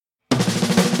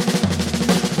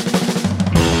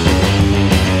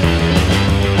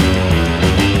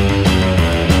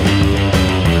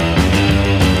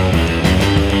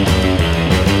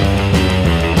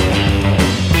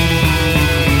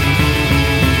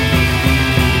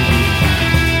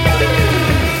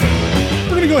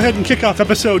ahead and kick off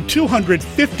episode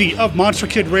 250 of Monster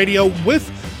Kid Radio with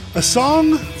a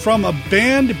song from a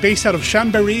band based out of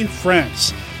Chambéry,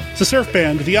 France. It's a surf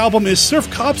band. The album is Surf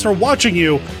Cops Are Watching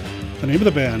You. The name of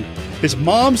the band is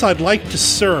Moms I'd Like to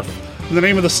Surf. And the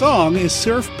name of the song is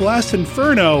Surf Blast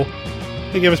Inferno.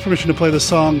 They gave us permission to play the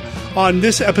song on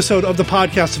this episode of the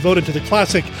podcast devoted to the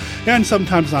classic and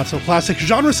sometimes not so classic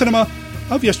genre cinema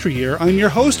of yesteryear. I'm your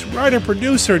host, writer,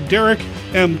 producer, Derek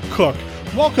M. Cook.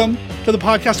 Welcome to the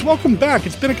podcast. Welcome back.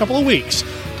 It's been a couple of weeks.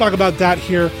 Talk about that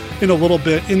here in a little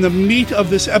bit in the meat of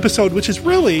this episode, which is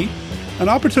really an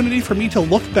opportunity for me to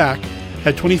look back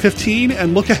at 2015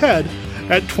 and look ahead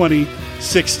at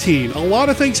 2016. A lot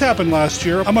of things happened last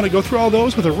year. I'm going to go through all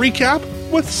those with a recap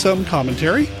with some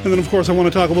commentary. And then, of course, I want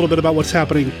to talk a little bit about what's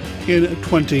happening in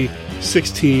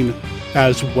 2016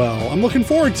 as well. I'm looking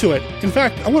forward to it. In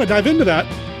fact, I want to dive into that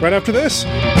right after this.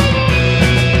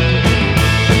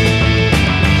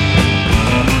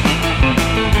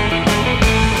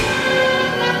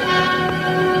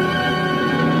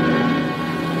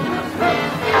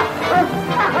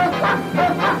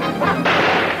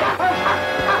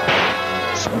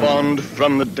 Spawned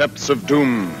from the depths of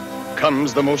doom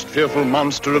comes the most fearful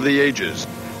monster of the ages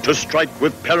to strike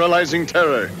with paralyzing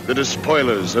terror the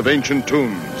despoilers of ancient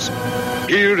tombs.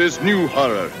 Here is new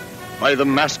horror by the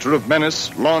master of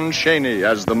menace, Lon Chaney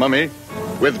as the Mummy,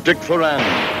 with Dick Foran,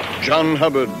 John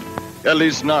Hubbard,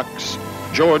 Elise Knox,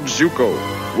 George Zuko,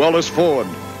 Wallace Ford,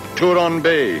 Turon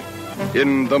Bay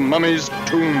in The Mummy's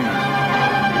Tomb.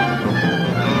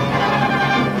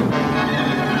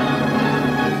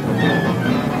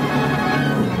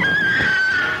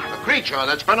 Creature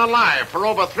that's been alive for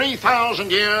over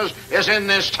 3,000 years is in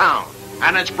this town,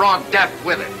 and it's brought death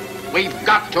with it. We've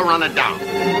got to run it down.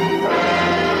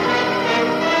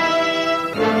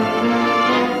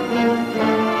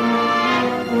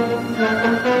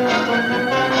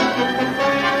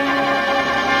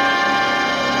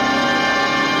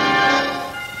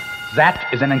 That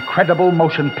is an incredible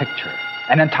motion picture.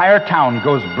 An entire town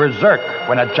goes berserk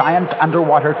when a giant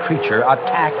underwater creature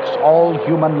attacks all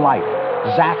human life.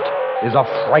 That is a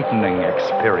frightening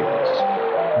experience.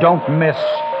 Don't miss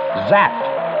that.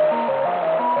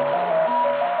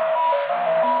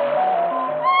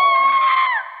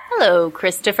 Hello,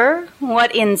 Christopher.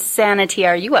 What insanity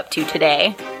are you up to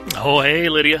today? Oh, hey,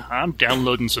 Lydia. I'm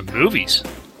downloading some movies.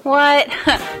 What?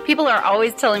 People are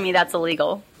always telling me that's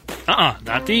illegal.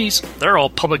 Not these. They're all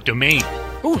public domain.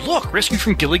 Oh, look, Rescue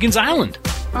from Gilligan's Island.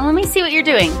 Well, let me see what you're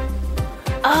doing.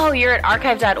 Oh, you're at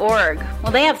archive.org.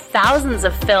 Well, they have thousands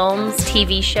of films,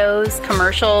 TV shows,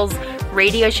 commercials,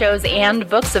 radio shows, and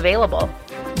books available.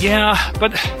 Yeah,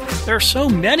 but there are so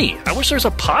many. I wish there was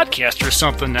a podcast or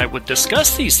something that would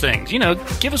discuss these things. You know,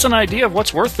 give us an idea of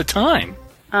what's worth the time.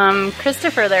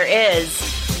 Christopher, there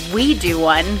is. We do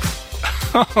one.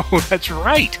 Oh, that's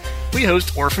right. We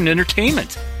host Orphan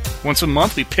Entertainment. Once a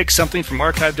month, we pick something from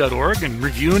archive.org and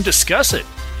review and discuss it.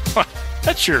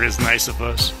 That sure is nice of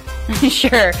us.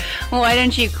 Sure. Why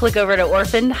don't you click over to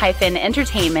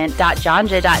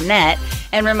orphan-entertainment.jonja.net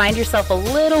and remind yourself a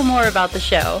little more about the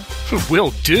show. Will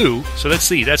do. So let's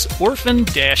see. That's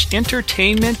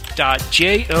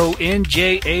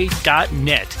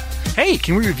orphan-entertainment.jonja.net. Hey,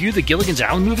 can we review the Gilligan's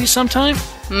Island movie sometime?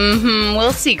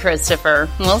 We'll see, Christopher.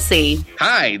 We'll see.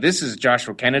 Hi, this is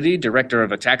Joshua Kennedy, director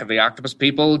of Attack of the Octopus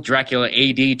People, Dracula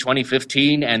AD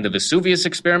 2015, and the Vesuvius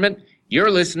Experiment.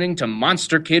 You're listening to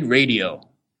Monster Kid Radio.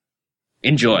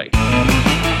 Enjoy. You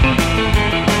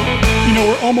know,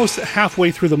 we're almost halfway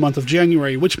through the month of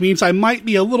January, which means I might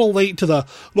be a little late to the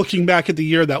looking back at the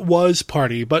year that was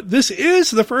party, but this is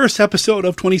the first episode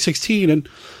of 2016, and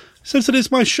since it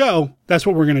is my show, that's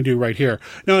what we're going to do right here.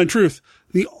 Now, in truth,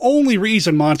 the only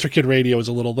reason Monster Kid Radio is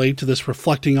a little late to this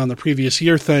reflecting on the previous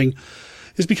year thing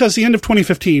is because the end of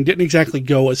 2015 didn't exactly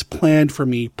go as planned for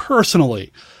me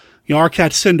personally. You know, our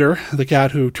cat Cinder, the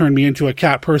cat who turned me into a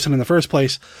cat person in the first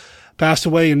place, passed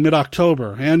away in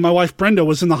mid-October, and my wife Brenda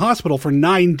was in the hospital for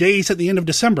 9 days at the end of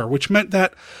December, which meant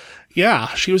that,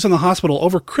 she was in the hospital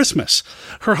over Christmas.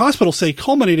 Her hospital stay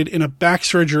culminated in a back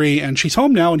surgery, and she's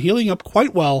home now and healing up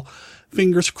quite well.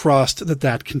 Fingers crossed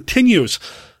that continues.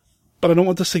 But I don't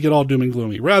want this to get all doom and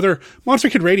gloomy. Rather, Monster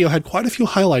Kid Radio had quite a few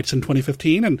highlights in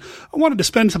 2015, and I wanted to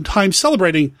spend some time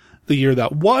celebrating the year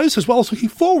that was, as well as looking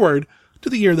forward to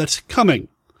the year that's coming.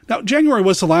 Now, January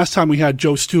was the last time we had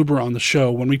Joe Stuber on the show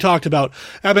when we talked about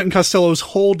Abbott and Costello's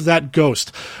Hold That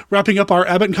Ghost, wrapping up our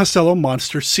Abbott and Costello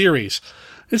Monster series.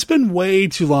 It's been way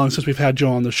too long since we've had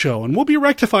Joe on the show, and we'll be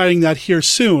rectifying that here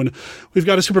soon. We've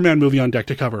got a Superman movie on deck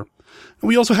to cover. And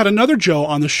we also had another Joe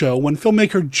on the show when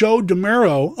filmmaker Joe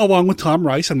DeMuro, along with Tom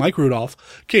Rice and Mike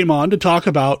Rudolph, came on to talk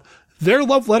about their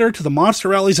love letter to the monster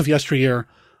rallies of yesteryear,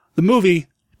 the movie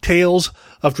Tales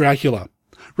of Dracula.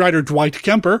 Writer Dwight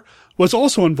Kemper was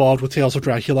also involved with Tales of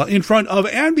Dracula in front of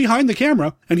and behind the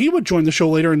camera, and he would join the show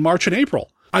later in March and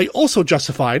April. I also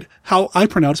justified how I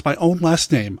pronounce my own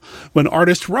last name when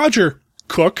artist Roger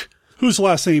Cook, whose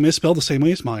last name is spelled the same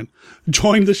way as mine,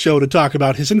 joined the show to talk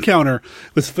about his encounter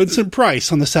with Vincent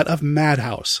Price on the set of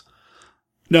Madhouse.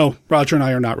 No, Roger and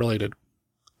I are not related.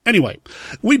 Anyway,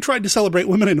 we tried to celebrate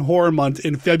Women in Horror Month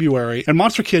in February, and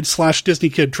Monster Kid / Disney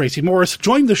Kid Tracy Morris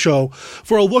joined the show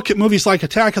for a look at movies like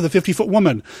Attack of the 50-Foot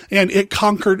Woman and It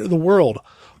Conquered the World.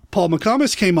 Paul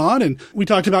McComas came on, and we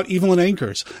talked about Evelyn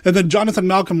Anchors. And then Jonathan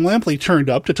Malcolm Lampley turned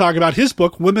up to talk about his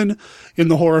book, Women in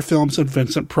the Horror Films of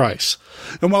Vincent Price.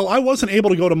 And while I wasn't able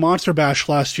to go to Monster Bash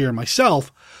last year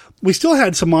myself, we still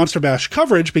had some Monster Bash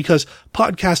coverage because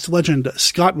podcast legend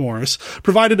Scott Morris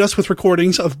provided us with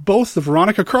recordings of both the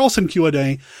Veronica Carlson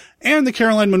Q&A and the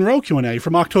Caroline Monroe Q&A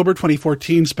from October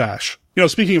 2014's Bash. You know,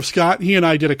 speaking of Scott, he and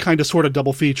I did a kind of sort of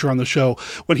double feature on the show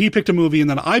when he picked a movie and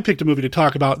then I picked a movie to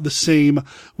talk about the same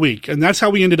week. And that's how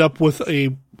we ended up with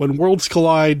a When Worlds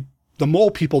Collide, The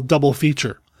Mole People double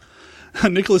feature.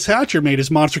 Nicholas Hatcher made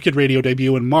his Monster Kid Radio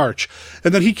debut in March,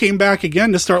 and then he came back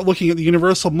again to start looking at the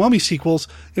Universal Mummy sequels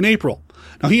in April.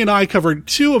 Now, he and I covered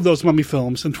 2 of those Mummy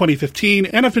films in 2015,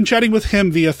 and I've been chatting with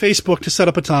him via Facebook to set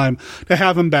up a time to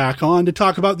have him back on to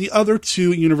talk about the other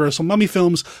 2 Universal Mummy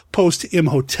films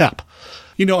post-Imhotep.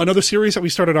 You know, another series that we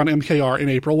started on MKR in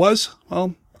April was,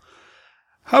 well,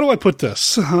 how do I put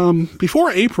this? Before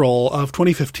April of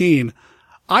 2015,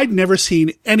 I'd never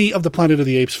seen any of the Planet of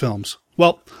the Apes films.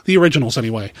 Well, the originals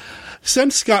anyway.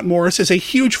 Since Scott Morris is a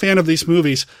huge fan of these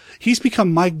movies, he's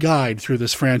become my guide through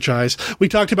this franchise. We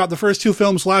talked about the first 2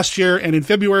 films last year, and in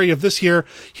February of this year,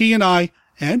 he and I,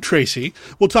 and Tracy,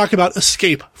 will talk about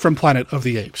Escape from Planet of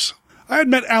the Apes. I had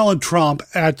met Alan Tromp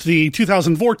at the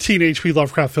 2014 H.P.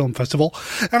 Lovecraft Film Festival,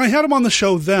 and I had him on the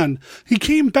show then. He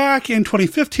came back in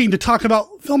 2015 to talk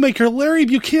about filmmaker Larry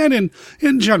Buchanan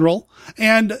in general,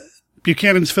 and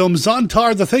Buchanan's film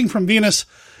Zontar, The Thing from Venus,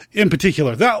 in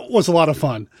particular. That was a lot of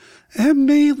fun, and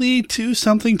may lead to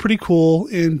something pretty cool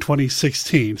in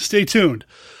 2016. Stay tuned.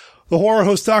 The horror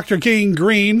host Dr. Gain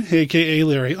Green, a.k.a.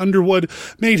 Larry Underwood,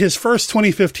 made his first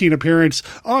 2015 appearance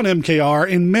on MKR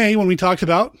in May when we talked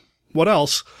about, what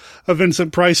else? A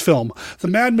Vincent Price film. The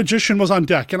Mad Magician was on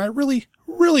deck, and I really,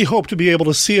 really hope to be able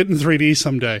to see it in 3D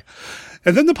someday.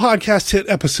 And then the podcast hit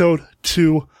episode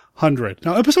 200.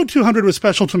 Now, episode 200 was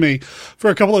special to me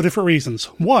for a couple of different reasons.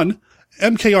 One,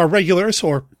 MKR regulars,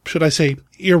 or should I say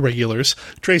irregulars,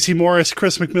 Tracy Morris,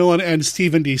 Chris McMillan, and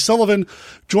Stephen D. Sullivan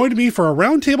joined me for a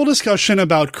roundtable discussion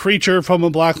about Creature from the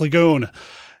Black Lagoon.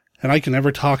 And I can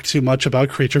never talk too much about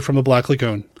Creature from the Black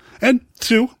Lagoon. And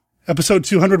 2, episode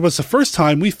 200 was the first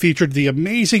time we featured the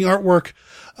amazing artwork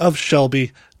of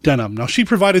Shelby Denham. Now, she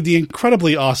provided the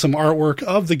incredibly awesome artwork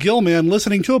of the Gill Man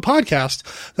listening to a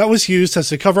podcast that was used as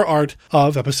the cover art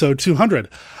of episode 200.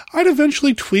 I'd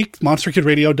eventually tweak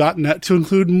MonsterKidRadio.net to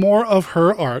include more of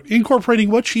her art,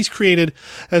 incorporating what she's created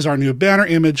as our new banner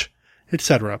image,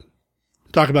 etc.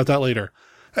 Talk about that later.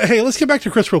 Hey, let's get back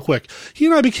to Chris real quick. He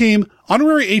and I became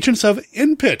honorary agents of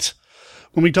InPit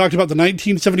when we talked about the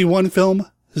 1971 film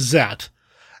Zat,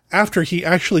 after he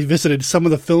actually visited some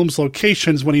of the film's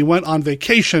locations when he went on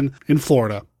vacation in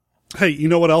Florida. Hey, you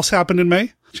know what else happened in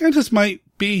May? Chances might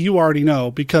be you already know,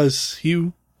 because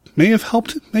you may have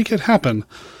helped make it happen.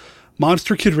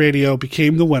 Monster Kid Radio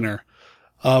became the winner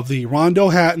of the Rondo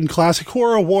Hatton Classic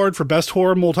Horror Award for Best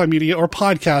Horror Multimedia or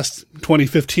Podcast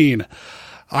 2015.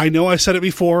 I know I said it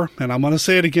before, and I'm going to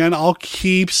say it again. I'll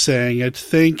keep saying it.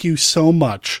 Thank you so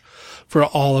much for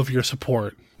all of your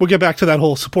support. We'll get back to that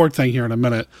whole support thing here in a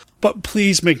minute. But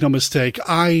please make no mistake,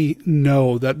 I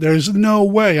know that there's no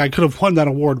way I could have won that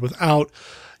award without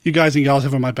you guys and gals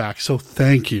having my back, so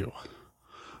thank you.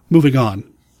 Moving on.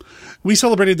 We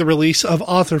celebrated the release of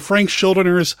author Frank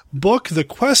Schildener's book, The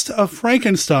Quest of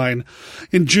Frankenstein,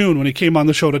 in June when he came on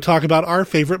the show to talk about our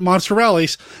favorite monster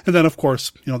rallies, and then, of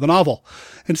course, the novel.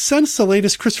 And since the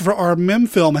latest Christopher R. Mim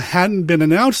film hadn't been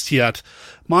announced yet,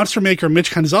 monster maker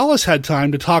Mitch Gonzalez had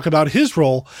time to talk about his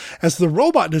role as the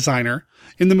robot designer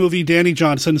in the movie Danny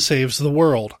Johnson Saves the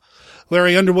World.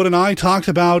 Larry Underwood and I talked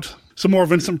about some more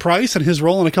Vincent Price and his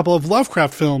role in a couple of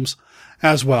Lovecraft films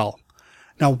as well.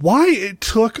 Now, why it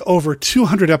took over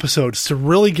 200 episodes to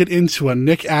really get into a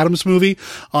Nick Adams movie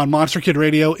on Monster Kid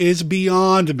Radio is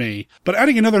beyond me. But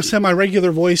adding another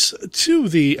semi-regular voice to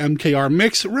the MKR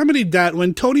mix remedied that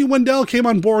when Tony Wendell came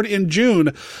on board in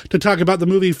June to talk about the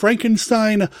movie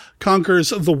Frankenstein Conquers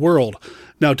the World.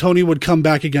 Now, Tony would come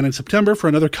back again in September for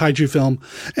another kaiju film,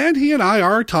 and he and I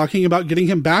are talking about getting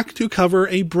him back to cover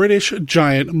a British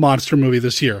giant monster movie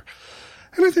this year.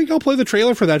 And I think I'll play the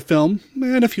trailer for that film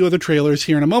and a few other trailers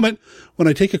here in a moment when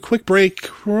I take a quick break.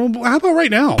 How about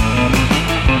right now?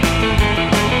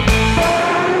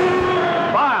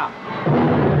 Fire!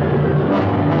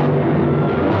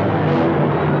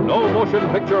 No motion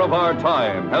picture of our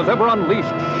time has ever unleashed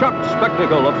shock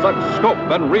spectacle of such scope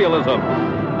and realism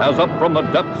as up from the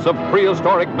depths of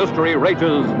prehistoric mystery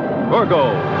rages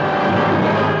Virgo.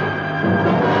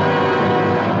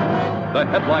 The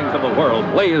headlines of the world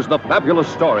blaze the fabulous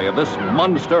story of this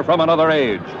monster from another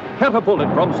age, catapulted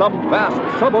from some vast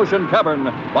sub-ocean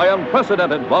cavern by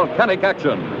unprecedented volcanic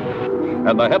action.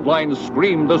 And the headlines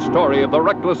scream the story of the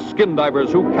reckless skin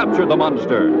divers who captured the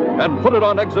monster and put it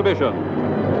on exhibition.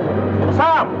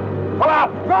 Sam! Pull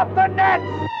out! Drop the nets!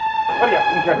 What do you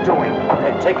think you're doing?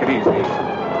 Hey, take it easy.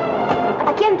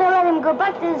 I came to let him go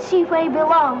back to the sea where he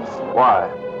belongs. Why?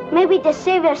 Maybe to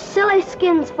save your silly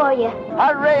skins for you.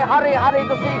 Hurry, hurry, hurry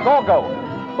to see Gogo.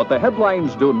 But the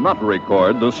headlines do not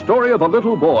record the story of a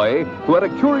little boy who had a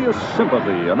curious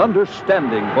sympathy and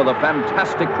understanding for the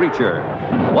fantastic creature.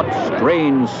 What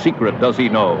strange secret does he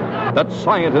know that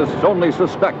scientists only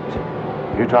suspect?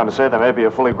 You trying to say there may be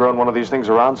a fully grown one of these things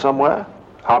around somewhere?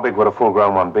 How big would a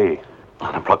full-grown one be?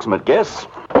 An approximate guess.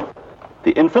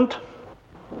 The infant.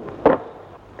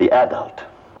 The adult.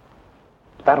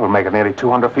 That would make it nearly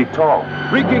 200 feet tall.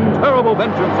 Wreaking terrible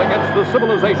vengeance against the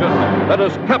civilization that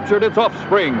has captured its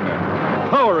offspring.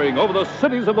 Towering over the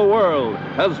cities of the world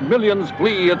as millions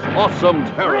flee its awesome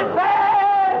terror.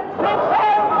 Prepare!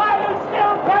 Prepare while you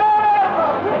still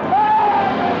can! Prepare!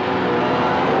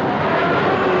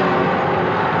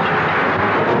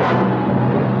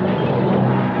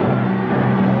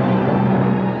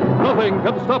 Nothing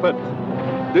can stop it.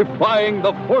 Defying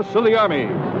the force of the army.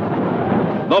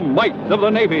 The might of the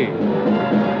Navy.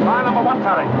 Fire number 1,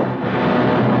 Terry.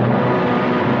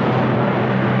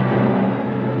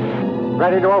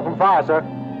 Ready to open fire, sir.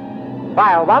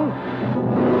 Fire 1.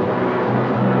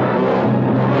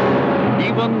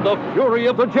 Even the fury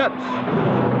of the jets.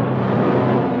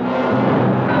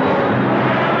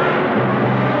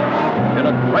 In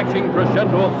a crashing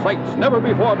crescendo of sights never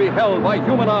before beheld by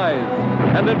human eyes,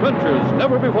 and adventures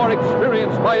never before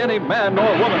experienced by any man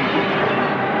or woman.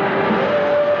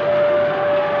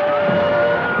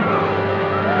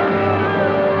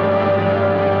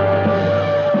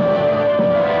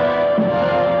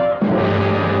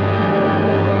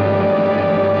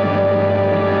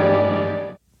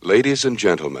 Ladies and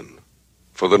gentlemen,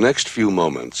 for the next few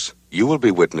moments, you will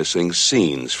be witnessing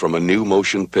scenes from a new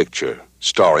motion picture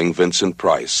starring Vincent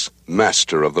Price,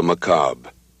 master of the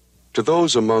macabre. To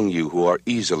those among you who are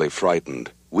easily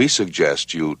frightened, we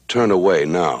suggest you turn away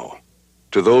now.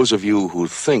 To those of you who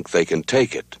think they can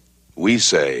take it, we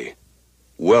say,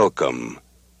 welcome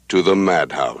to the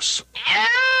Madhouse.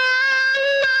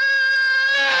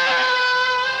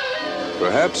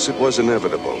 Perhaps it was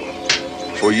inevitable.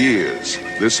 For years,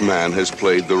 this man has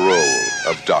played the role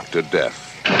of Dr. Death.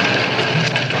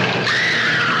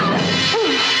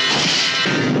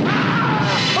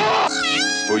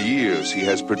 For years, he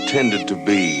has pretended to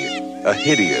be a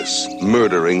hideous,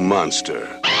 murdering monster.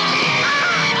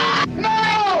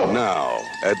 No! Now,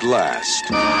 at last,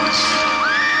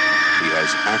 he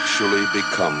has actually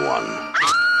become one.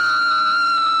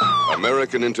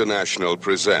 American International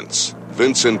presents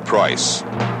Vincent Price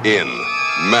in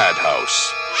Madhouse,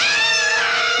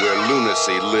 where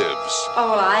lunacy lives.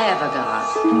 All I ever got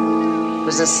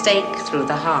was a stake through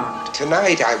the heart.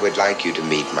 Tonight, I would like you to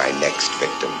meet my next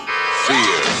victim.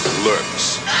 Fear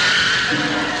lurks.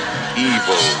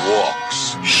 Evil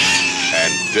walks.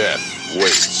 And death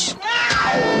waits.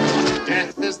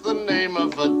 Death is the name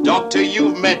of the doctor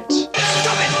you've met.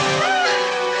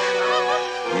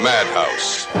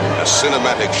 Madhouse, a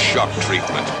cinematic shock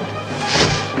treatment.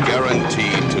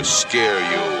 Guaranteed to scare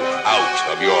you out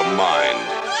of your mind.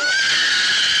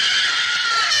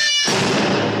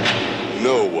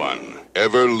 No one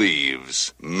ever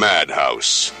leaves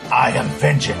Madhouse. I am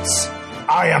vengeance.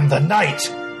 I am the night.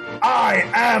 I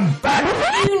am back.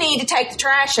 You need to take the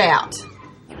trash out.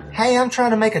 Hey, I'm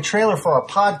trying to make a trailer for a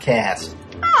podcast.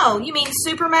 Oh, you mean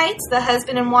Supermates, the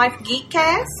husband and wife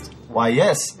geekcast? Why,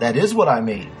 yes, that is what I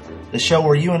mean. The show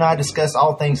where you and I discuss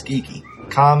all things geeky.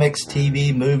 Comics,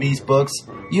 TV, movies, books,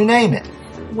 you name it.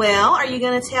 Well, are you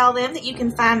going to tell them that you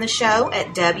can find the show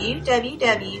at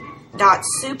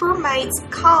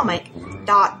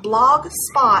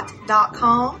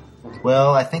www.supermatescomic.blogspot.com?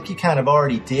 Well, I think you kind of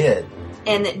already did.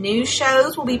 And that new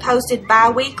shows will be posted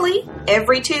bi-weekly,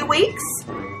 every 2 weeks?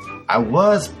 I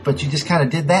was, but you just kind of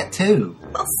did that too.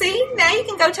 Well, see, now you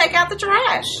can go take out the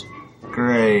trash.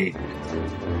 Great.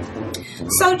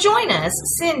 So join us,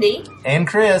 Cindy and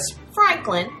Chris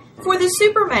Franklin, for the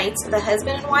Supermates, the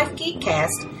husband and wife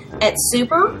Geekcast, at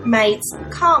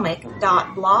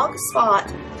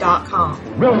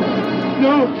supermatescomic.blogspot.com. No!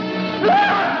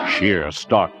 Sheer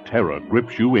stark terror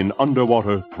grips you in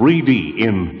underwater 3D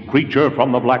in Creature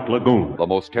from the Black Lagoon. The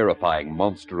most terrifying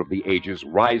monster of the ages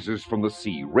rises from the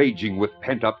sea, raging with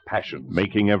pent-up passions,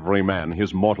 making every man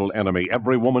his mortal enemy,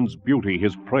 every woman's beauty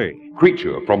his prey.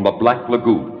 Creature from the Black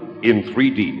Lagoon. In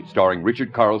 3D, starring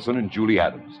Richard Carlson and Julie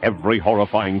Adams. Every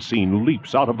horrifying scene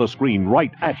leaps out of the screen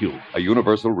right at you. A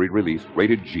Universal re-release,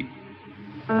 rated G.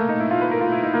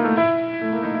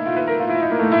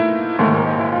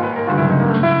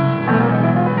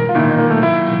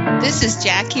 This is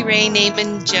Jackie Ray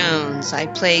Naaman Jones. I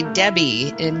played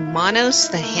Debbie in Monos,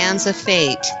 The Hands of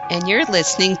Fate, and you're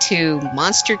listening to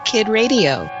Monster Kid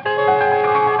Radio.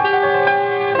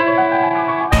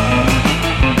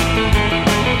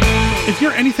 If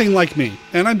you're anything like me,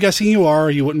 and I'm guessing you are,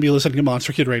 or you wouldn't be listening to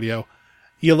Monster Kid Radio,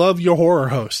 you love your horror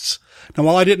hosts. Now,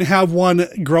 while I didn't have one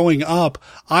growing up,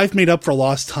 I've made up for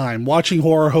lost time watching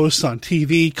horror hosts on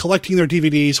TV, collecting their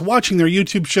DVDs, watching their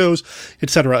YouTube shows,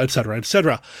 etc., etc.,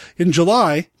 etc. In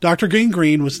July, Dr.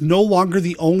 Green was no longer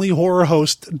the only horror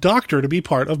host doctor to be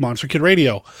part of Monster Kid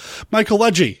Radio. Michael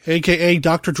Legge, a.k.a.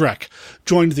 Dr. Drek,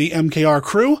 joined the MKR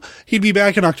crew. He'd be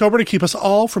back in October to keep us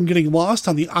all from getting lost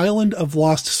on the island of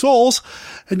lost souls.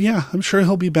 And yeah, I'm sure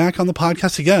he'll be back on the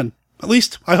podcast again. At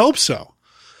least, I hope so.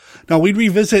 Now, we'd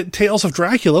revisit Tales of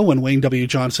Dracula when Wayne W.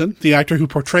 Johnson, the actor who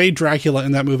portrayed Dracula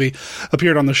in that movie,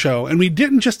 appeared on the show. And we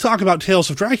didn't just talk about Tales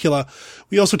of Dracula,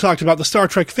 we also talked about the Star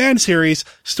Trek fan series,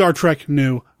 Star Trek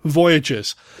New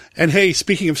Voyages. And hey,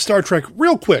 speaking of Star Trek,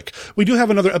 real quick, we do have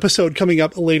another episode coming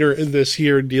up later in this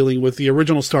year dealing with the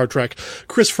original Star Trek.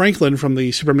 Chris Franklin from the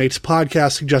Supermates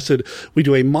podcast suggested we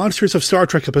do a Monsters of Star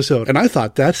Trek episode, and I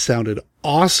thought that sounded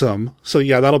awesome. So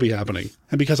yeah, that'll be happening.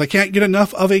 And because I can't get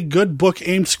enough of a good book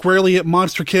aimed squarely at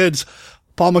monster kids,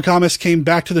 Paul McComas came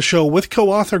back to the show with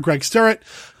co-author Greg Sterrett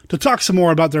to talk some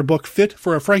more about their book Fit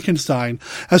for a Frankenstein,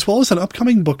 as well as an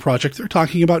upcoming book project they're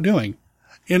talking about doing.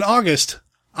 In August,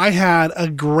 I had a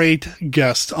great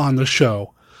guest on the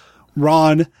show,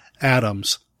 Ron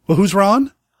Adams. Well, who's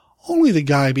Ron? Only the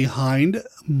guy behind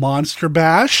Monster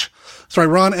Bash. Sorry,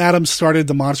 Ron Adams started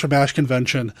the Monster Bash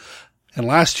convention, and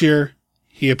last year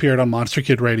he appeared on Monster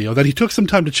Kid Radio. That he took some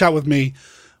time to chat with me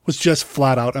was just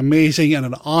flat out amazing and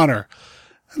an honor.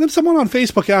 And then someone on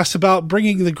Facebook asked about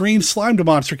bringing the green slime to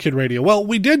Monster Kid Radio. Well,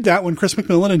 we did that when Chris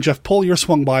McMillan and Jeff Polier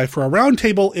swung by for a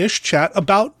roundtable-ish chat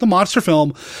about the monster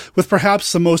film with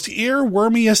perhaps the most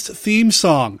earwormiest theme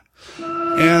song.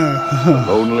 Yeah.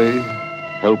 Lonely,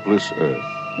 helpless Earth.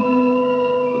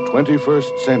 The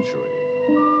 21st century.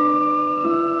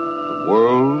 The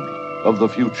world of the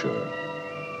future.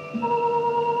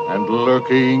 And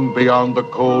lurking beyond the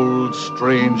cold,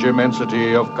 strange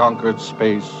immensity of conquered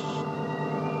space,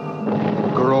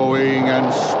 growing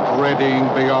and spreading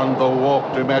beyond the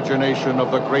warped imagination of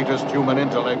the greatest human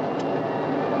intellect,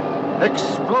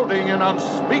 exploding in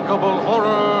unspeakable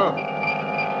horror,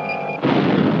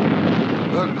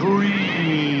 the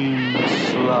green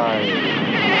slime.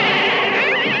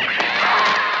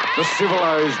 The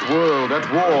civilized world at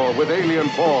war with alien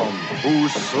form,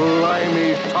 whose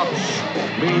slimy touch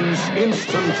means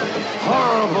instant,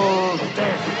 horrible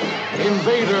death.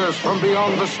 Invaders from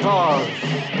beyond the stars.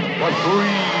 The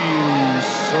green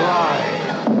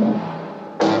slime.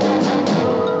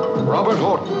 Robert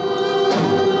Horton.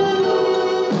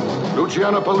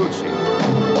 Luciana Paluzzi.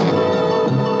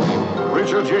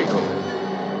 Richard Jacob.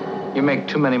 You make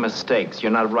too many mistakes.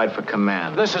 You're not right for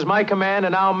command. This is my command,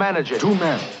 and I'll manage it. Two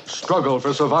men struggle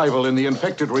for survival in the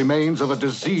infected remains of a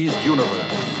diseased universe.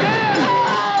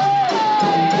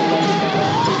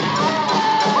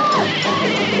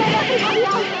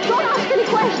 Don't ask any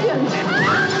questions.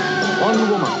 One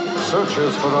woman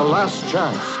searches for a last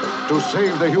chance to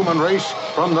save the human race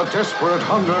from the desperate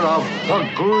hunger of the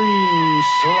green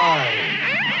slime.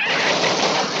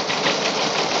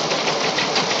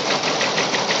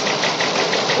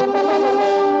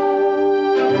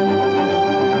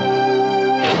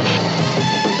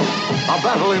 A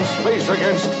battle in space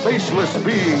against faceless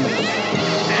beings.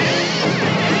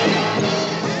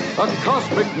 a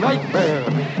cosmic nightmare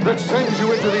that sends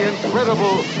you into the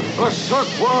incredible, berserk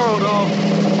world of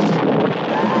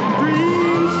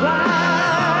green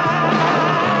slime!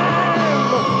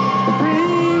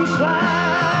 Green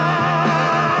slime!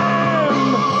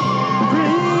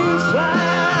 Green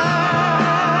slime!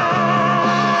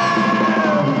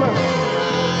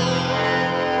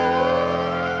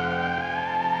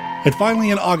 And finally,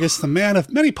 in August, the man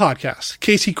of many podcasts,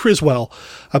 Casey Criswell,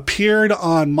 appeared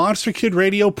on Monster Kid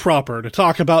Radio proper to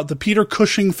talk about the Peter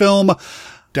Cushing film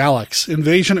Daleks,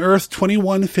 Invasion Earth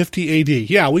 2150 AD.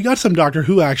 Yeah, we got some Doctor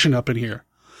Who action up in here.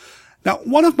 Now,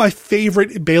 one of my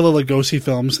favorite Bela Lugosi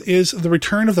films is The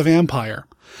Return of the Vampire.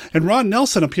 And Ron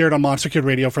Nelson appeared on Monster Kid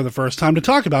Radio for the first time to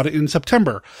talk about it in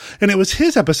September. And it was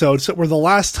his episodes that were the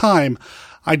last time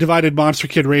I divided Monster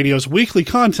Kid Radio's weekly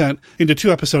content into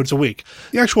 2 episodes a week.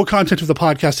 The actual content of the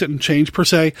podcast didn't change per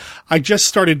se. I just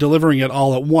started delivering it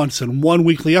all at once in one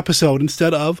weekly episode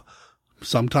instead of,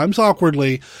 sometimes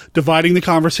awkwardly, dividing the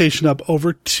conversation up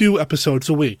over 2 episodes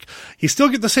a week. You still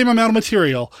get the same amount of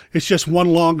material. It's just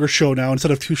one longer show now instead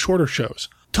of 2 shorter shows.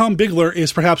 Tom Bigler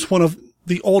is perhaps one of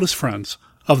the oldest friends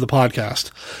of the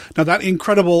podcast. Now, that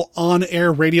incredible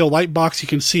on-air radio light box you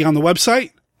can see on the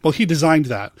website, well, he designed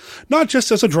that. Not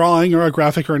just as a drawing or a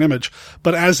graphic or an image,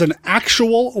 but as an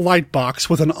actual light box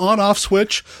with an on-off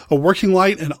switch, a working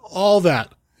light, and all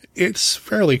that. It's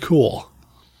fairly cool.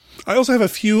 I also have a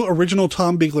few original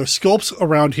Tom Bigler sculpts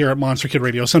around here at Monster Kid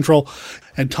Radio Central,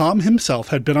 and Tom himself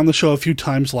had been on the show a few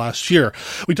times last year.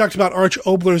 We talked about Arch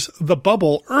Obler's The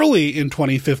Bubble early in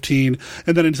 2015,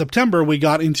 and then in September we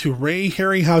got into Ray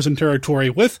Harryhausen territory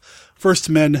with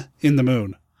First Men in the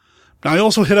Moon. Now, I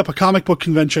also hit up a comic book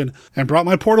convention and brought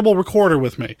my portable recorder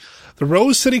with me. The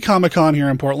Rose City Comic Con here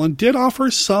in Portland did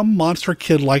offer some Monster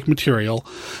Kid-like material,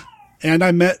 and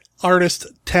I met artist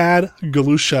Tad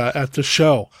Galusha at the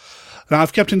show. Now,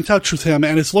 I've kept in touch with him,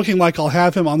 and it's looking like I'll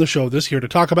have him on the show this year to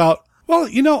talk about, well,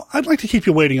 you know, I'd like to keep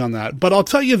you waiting on that, but I'll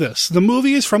tell you this. The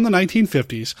movie is from the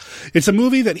 1950s. It's a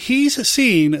movie that he's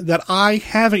seen that I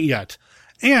haven't yet,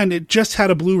 and it just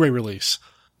had a Blu-ray release.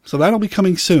 So that'll be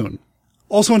coming soon.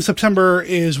 Also in September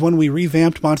is when we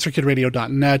revamped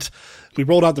MonsterKidRadio.net. We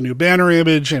rolled out the new banner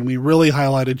image, and we really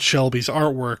highlighted Shelby's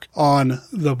artwork on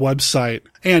the website.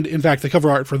 And, in fact, the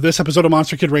cover art for this episode of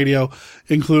Monster Kid Radio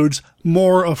includes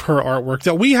more of her artwork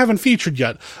that we haven't featured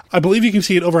yet. I believe you can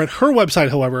see it over at her website,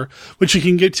 however, which you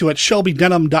can get to at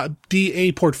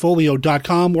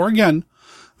shelbydenham.daportfolio.com, or again,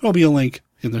 there'll be a link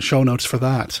in the show notes for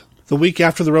that. The week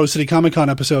after the Rose City Comic Con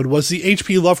episode was the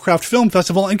H.P. Lovecraft Film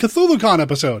Festival and CthulhuCon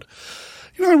episode.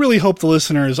 You know, I really hope the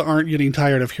listeners aren't getting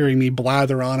tired of hearing me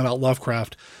blather on about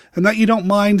Lovecraft, and that you don't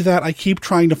mind that I keep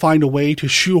trying to find a way to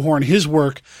shoehorn his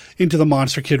work into the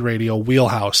Monster Kid Radio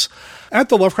wheelhouse. At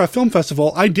the Lovecraft Film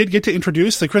Festival, I did get to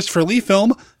introduce the Christopher Lee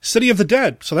film, City of the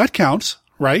Dead, so that counts,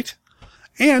 right?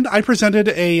 And I presented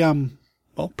a,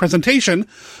 presentation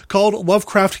called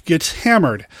Lovecraft Gets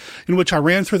Hammered, in which I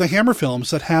ran through the Hammer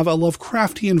films that have a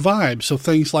Lovecraftian vibe, so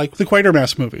things like the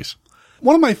Quatermass movies.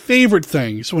 One of my favorite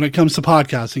things when it comes to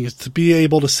podcasting is to be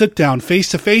able to sit down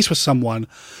face-to-face with someone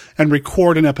and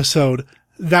record an episode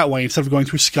that way instead of going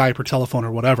through Skype or telephone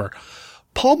or whatever.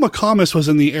 Paul McComas was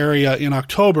in the area in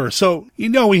October, so you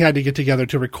know we had to get together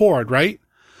to record, right?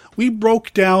 We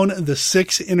broke down the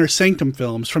 6 Inner Sanctum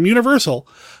films from Universal,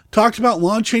 talked about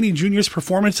Lon Chaney Jr.'s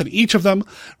performance in each of them,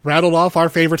 rattled off our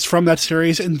favorites from that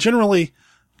series, and generally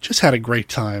just had a great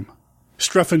time.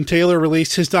 Stephen Taylor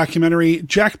released his documentary,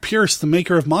 Jack Pierce, the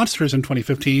Maker of Monsters, in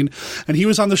 2015, and he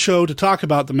was on the show to talk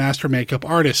about the master makeup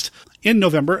artist. In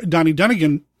November, Donnie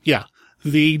Dunagan,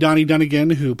 the Donnie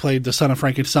Dunagan who played the Son of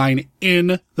Frankenstein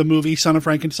in the movie Son of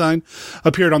Frankenstein,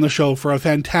 appeared on the show for a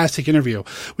fantastic interview.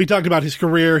 We talked about his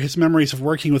career, his memories of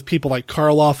working with people like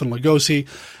Karloff and Lugosi,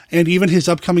 and even his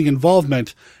upcoming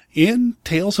involvement in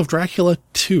Tales of Dracula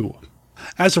 2.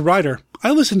 As a writer,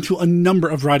 I listen to a number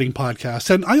of writing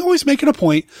podcasts, and I always make it a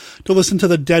point to listen to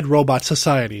the Dead Robot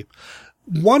Society.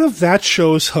 One of that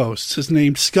show's hosts is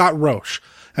named Scott Roche,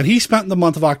 and he spent the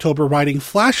month of October writing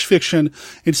flash fiction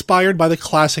inspired by the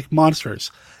classic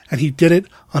monsters, and he did it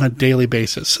on a daily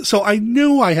basis. So I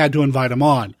knew I had to invite him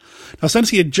on. Now, since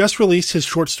he had just released his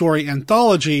short story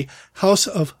anthology, House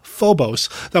of Phobos,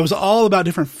 that was all about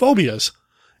different phobias,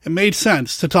 it made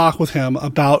sense to talk with him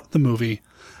about the movie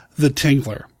The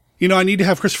Tingler. You know, I need to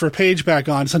have Christopher Page back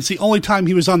on, since the only time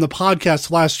he was on the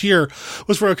podcast last year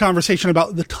was for a conversation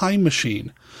about The Time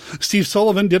Machine. Steve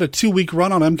Sullivan did a 2-week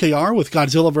run on MKR with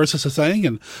Godzilla vs. The Thing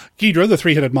and Ghidorah, the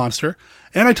three-headed monster.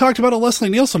 And I talked about a Leslie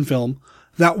Nielsen film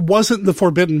that wasn't The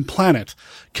Forbidden Planet.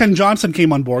 Ken Johnson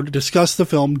came on board to discuss the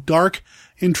film Dark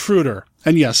Intruder.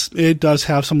 And yes, it does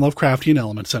have some Lovecraftian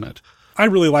elements in it. I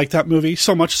really like that movie,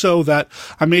 so much so that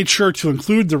I made sure to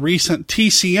include the recent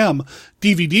TCM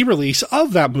DVD release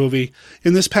of that movie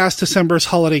in this past December's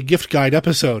Holiday Gift Guide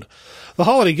episode. The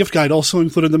Holiday Gift Guide also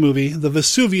included the movie The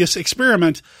Vesuvius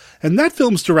Experiment, and that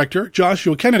film's director,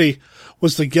 Joshua Kennedy,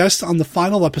 was the guest on the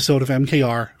final episode of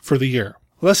MKR for the year.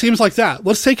 Well, that seems like that.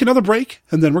 Let's take another break,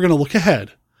 and then we're going to look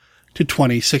ahead to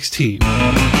 2016.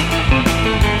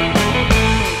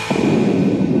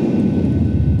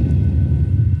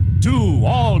 Two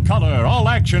all-color,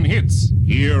 all-action hits.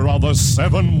 Here are the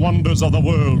 7 wonders of the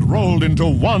world rolled into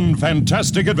one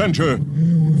fantastic adventure.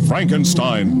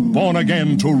 Frankenstein, born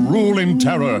again to rule in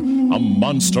terror, a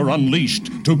monster unleashed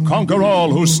to conquer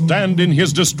all who stand in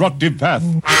his destructive path.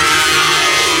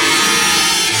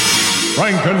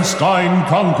 Frankenstein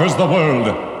Conquers the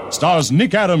World stars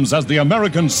Nick Adams as the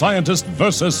American scientist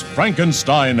versus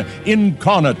Frankenstein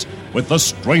incarnate with the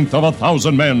strength of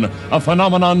 1,000 men, a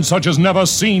phenomenon such as never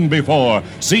seen before.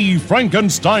 See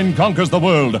Frankenstein Conquers the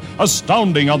World,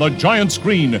 astounding on the giant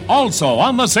screen, also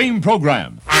on the same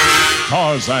program.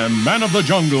 Tarzan, man of the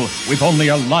jungle, with only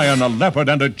a lion, a leopard,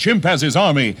 and a chimp as his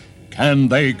army. Can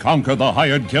they conquer the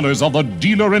hired killers of the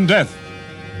dealer in death?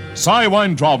 Cy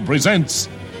Weintraub presents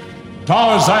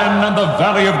Tarzan and the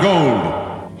Valley of Gold,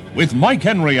 with Mike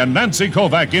Henry and Nancy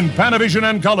Kovac in Panavision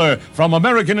and color from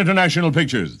American International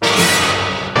Pictures.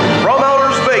 From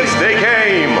outer space they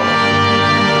came,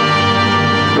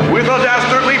 with a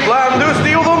dastardly plan to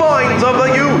steal the minds of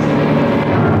the youth.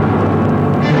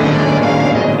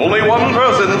 Only one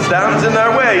person stands in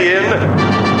their way in.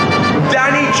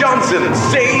 Danny Johnson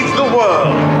saves the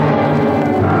world.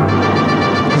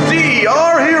 See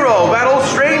our hero battle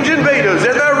strange invaders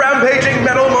in their rampaging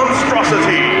metal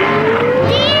monstrosity.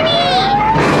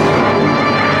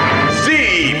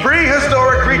 See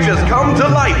prehistoric creatures come to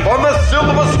life on the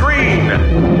silver screen.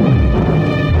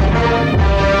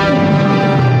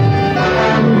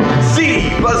 See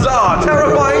bizarre,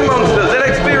 terrifying monsters and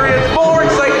experience more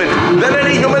excitement than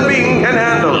any human being can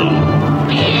handle.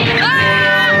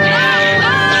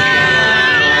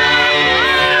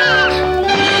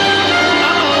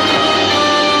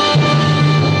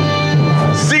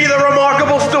 See the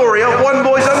remarkable story of one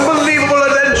boy's unbelievable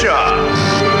adventure.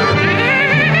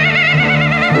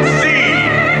 See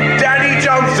Danny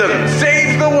Johnson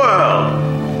saves the world.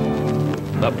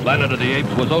 The Planet of the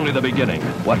Apes was only the beginning.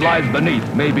 What lies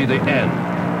beneath may be the end.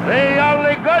 The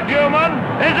only good human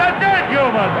is a dead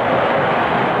human.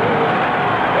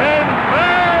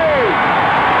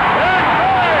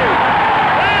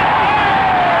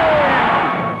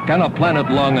 Can a planet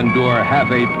long endure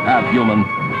half ape, half human?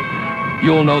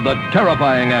 You'll know the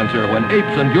terrifying answer when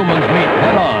apes and humans meet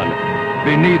head-on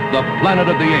beneath the Planet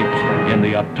of the Apes in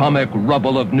the atomic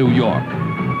rubble of New York.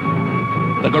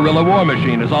 The guerrilla war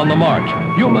machine is on the march.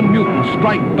 Human mutants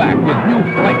strike back with new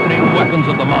frightening weapons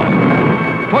of the mind.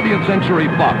 20th Century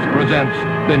Fox presents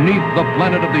Beneath the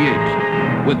Planet of the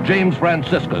Apes with James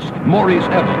Franciscus, Maurice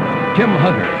Evans, Kim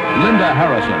Hunter, Linda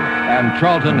Harrison, and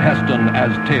Charlton Heston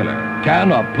as Taylor.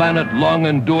 Can a planet long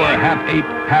endure half ape,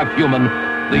 half human?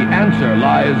 The answer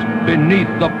lies beneath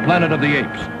the Planet of the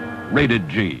Apes. Rated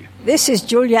G. This is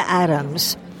Julia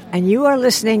Adams, and you are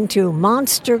listening to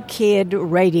Monster Kid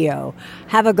Radio.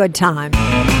 Have a good time.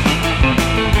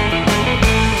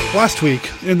 Last week,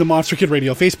 in the Monster Kid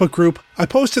Radio Facebook group, I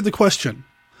posted the question,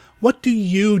 what do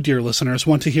you, dear listeners,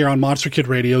 want to hear on Monster Kid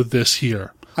Radio this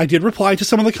year? I did reply to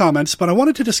some of the comments, but I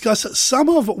wanted to discuss some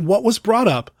of what was brought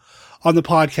up on the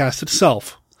podcast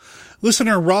itself.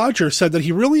 Listener Roger said that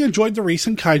he really enjoyed the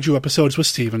recent Kaiju episodes with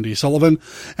Stephen D. Sullivan,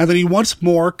 and that he wants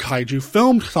more Kaiju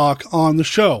film talk on the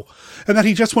show, and that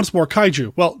he just wants more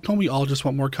Kaiju. Well, don't we all just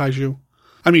want more Kaiju?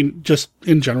 I mean, just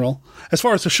in general. As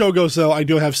far as the show goes, though, I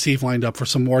do have Steve lined up for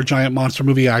some more giant monster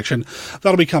movie action.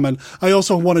 That'll be coming. I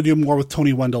also want to do more with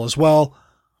Tony Wendell as well,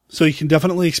 so you can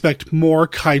definitely expect more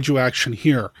Kaiju action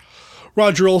here.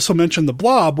 Roger also mentioned The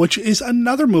Blob, which is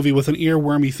another movie with an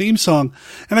earwormy theme song,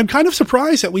 and I'm kind of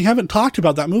surprised that we haven't talked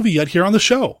about that movie yet here on the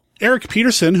show. Eric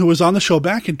Peterson, who was on the show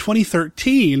back in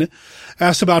 2013,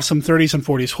 asked about some 30s and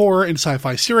 40s horror and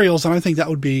sci-fi serials, and I think that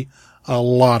would be a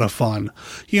lot of fun.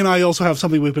 He and I also have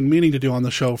something we've been meaning to do on the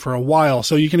show for a while,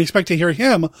 so you can expect to hear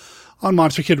him on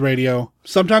Monster Kid Radio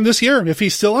sometime this year, if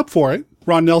he's still up for it.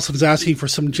 Ron Nelson's asking for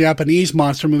some Japanese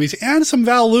monster movies and some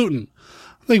Val Lewton.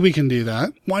 I think we can do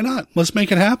that. Why not? Let's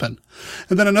make it happen.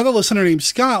 And then another listener named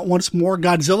Scott wants more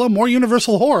Godzilla, more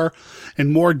Universal horror,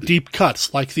 and more deep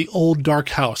cuts like The Old Dark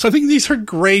House. I think these are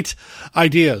great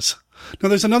ideas. Now,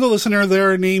 there's another listener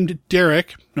there named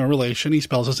Derek, no relation. He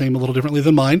spells his name a little differently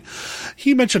than mine.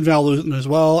 He mentioned Val Lewton as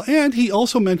well, and he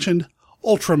also mentioned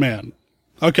Ultraman.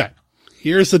 Okay,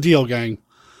 here's the deal, gang.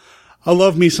 I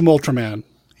love me some Ultraman.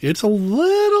 It's a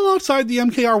little outside the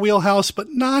MKR wheelhouse,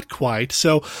 but not quite,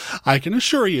 so I can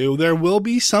assure you there will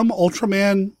be some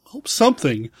Ultraman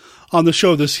something on the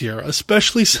show this year,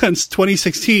 especially since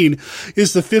 2016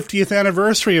 is the 50th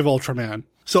anniversary of Ultraman.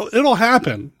 So it'll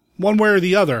happen, one way or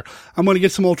the other. I'm going to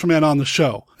get some Ultraman on the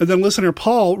show. And then listener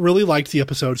Paul really liked the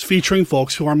episodes featuring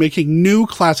folks who are making new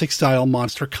classic-style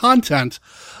monster content,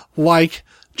 like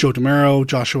Joe DeMuro,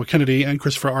 Joshua Kennedy, and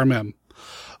Christopher R. Mim.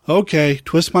 Okay,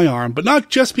 twist my arm, but not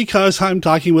just because I'm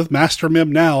talking with Master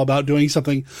Mim now about doing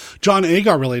something John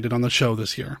Agar related on the show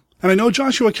this year. And I know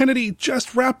Joshua Kennedy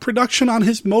just wrapped production on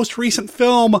his most recent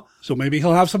film, so maybe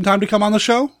he'll have some time to come on the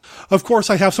show. Of course,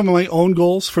 I have some of my own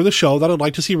goals for the show that I'd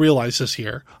like to see realized this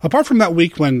year. Apart from that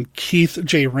week when Keith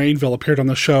J. Rainville appeared on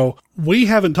the show, we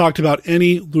haven't talked about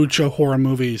any lucha horror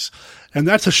movies. And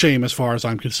that's a shame as far as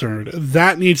I'm concerned.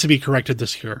 That needs to be corrected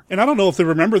this year. And I don't know if they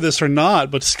remember this or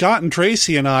not, but Scott and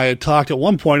Tracy and I had talked at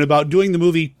one point about doing the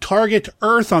movie Target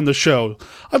Earth on the show.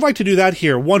 I'd like to do that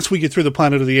here once we get through the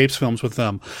Planet of the Apes films with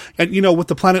them. And, with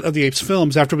the Planet of the Apes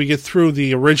films, after we get through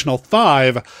the original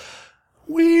 5,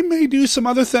 we may do some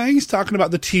other things, talking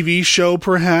about the TV show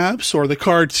perhaps, or the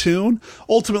cartoon.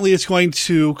 Ultimately, it's going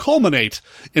to culminate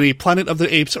in a Planet of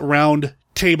the Apes round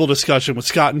table discussion with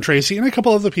Scott and Tracy and a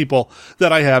couple other people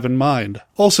that I have in mind.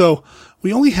 Also,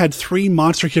 we only had 3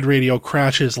 Monster Kid Radio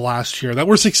crashes last year that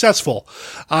were successful.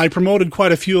 I promoted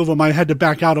quite a few of them. I had to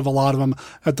back out of a lot of them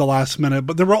at the last minute,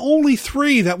 but there were only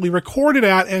 3 that we recorded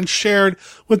at and shared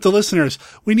with the listeners.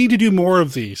 We need to do more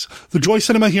of these. The Joy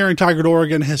Cinema here in Tigard,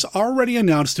 Oregon has already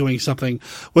announced doing something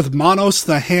with Manos,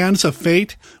 the Hands of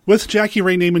Fate, with Jackie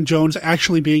Ray Naaman Jones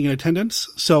actually being in attendance.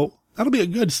 So that'll be a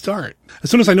good start. As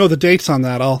soon as I know the dates on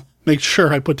that, I'll make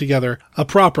sure I put together a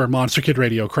proper Monster Kid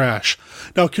Radio crash.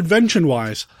 Now,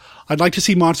 convention-wise, I'd like to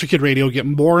see Monster Kid Radio get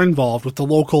more involved with the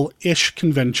local-ish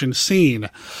convention scene.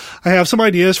 I have some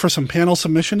ideas for some panel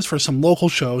submissions for some local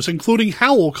shows, including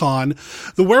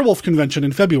HowlCon, the werewolf convention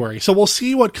in February, so we'll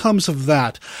see what comes of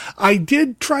that. I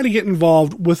did try to get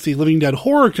involved with the Living Dead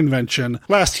Horror Convention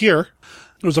last year.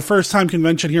 It was a first-time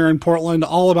convention here in Portland,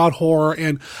 all about horror,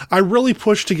 and I really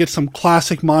pushed to get some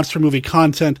classic monster movie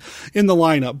content in the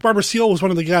lineup. Barbara Steele was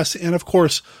one of the guests, and of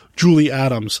course, Julie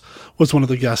Adams was one of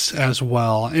the guests as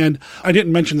well. And I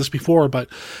didn't mention this before, but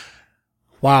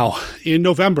wow, in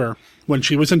November, when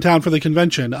she was in town for the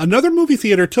convention, another movie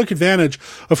theater took advantage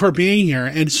of her being here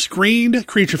and screened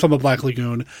Creature from the Black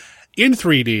Lagoon in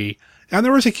 3D, and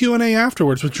there was a Q&A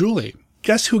afterwards with Julie.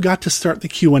 Guess who got to start the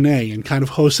Q&A and kind of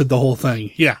hosted the whole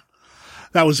thing? Yeah,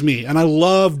 that was me. And I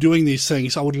love doing these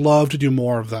things. I would love to do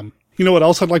more of them. You know what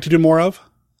else I'd like to do more of?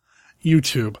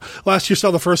 YouTube. Last year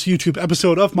saw the first YouTube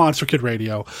episode of Monster Kid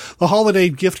Radio. The holiday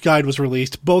gift guide was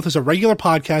released both as a regular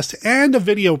podcast and a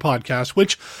video podcast,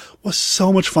 which was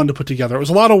so much fun to put together. It was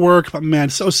a lot of work, but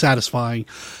man, so satisfying.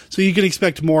 So you can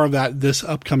expect more of that this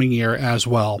upcoming year as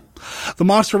well. The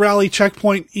Monster Rally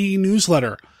Checkpoint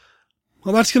e-newsletter.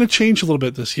 Well, that's going to change a little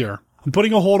bit this year. I'm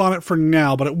putting a hold on it for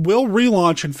now, but it will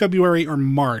relaunch in February or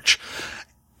March.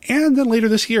 And then later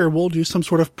this year, we'll do some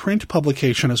sort of print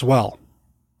publication as well.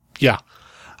 Yeah,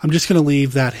 I'm just going to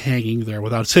leave that hanging there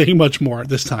without saying much more at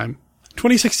this time.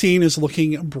 2016 is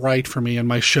looking bright for me and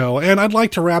my show, and I'd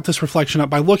like to wrap this reflection up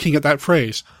by looking at that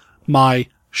phrase, my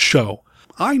show.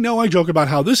 I know I joke about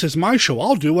how this is my show,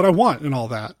 I'll do what I want and all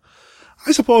that.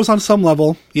 I suppose on some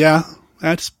level, yeah,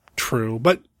 that's true,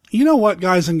 but you know what,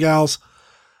 guys and gals?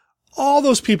 All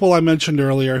those people I mentioned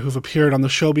earlier who've appeared on the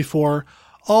show before,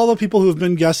 all the people who've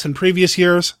been guests in previous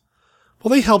years, well,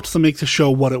 they helped to make the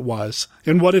show what it was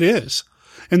and what it is.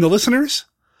 And the listeners,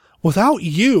 without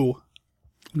you,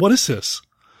 what is this?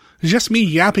 It's just me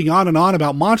yapping on and on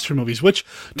about monster movies, which,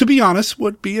 to be honest,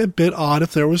 would be a bit odd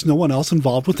if there was no one else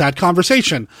involved with that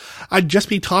conversation. I'd just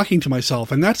be talking to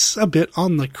myself, and that's a bit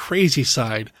on the crazy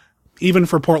side, even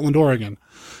for Portland, Oregon.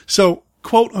 So,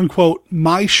 quote unquote,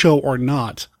 my show or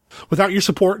not, without your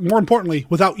support, more importantly,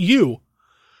 without you,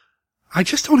 I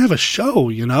just don't have a show,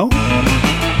 you know?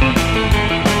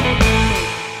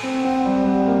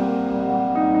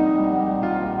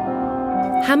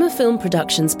 Hammer Film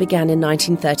Productions began in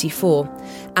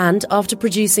 1934, and after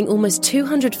producing almost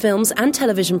 200 films and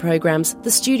television programs,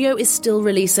 the studio is still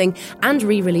releasing and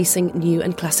re-releasing new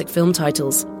and classic film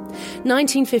titles.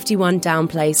 1951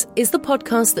 Downplace is the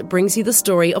podcast that brings you the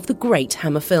story of the great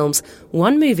Hammer films,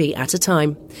 one movie at a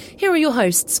time. Here are your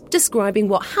hosts, describing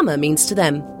what Hammer means to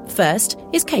them. First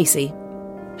is Casey.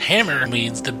 Hammer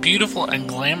means the beautiful and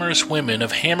glamorous women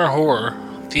of Hammer horror,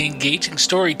 the engaging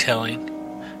storytelling,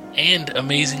 and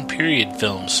amazing period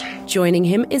films. Joining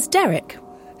him is Derek.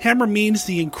 Hammer means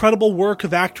the incredible work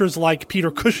of actors like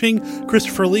Peter Cushing,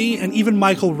 Christopher Lee, and even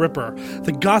Michael Ripper,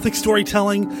 the gothic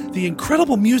storytelling, the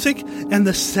incredible music, and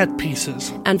the set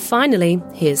pieces. And finally,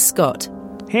 here's Scott.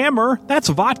 Hammer, that's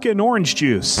vodka and orange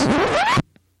juice.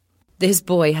 This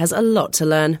boy has a lot to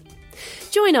learn.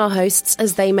 Join our hosts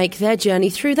as they make their journey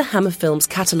through the Hammer Films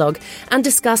catalogue and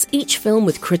discuss each film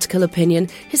with critical opinion,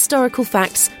 historical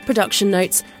facts, production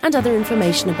notes, and other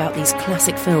information about these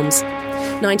classic films.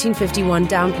 1951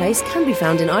 Downplace can be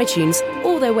found in iTunes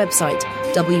or their website,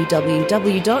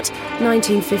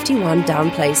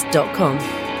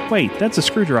 www.1951downplace.com. Wait, that's a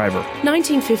screwdriver.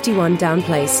 1951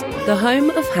 Downplace, the home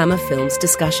of Hammer Films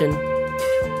discussion.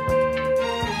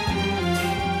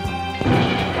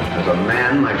 As a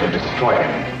man, I could destroy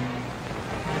him.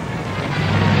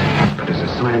 But as a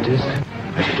scientist,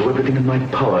 I should do everything in my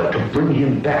power to bring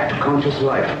him back to conscious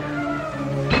life.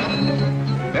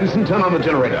 Benson, turn on the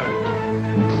generator.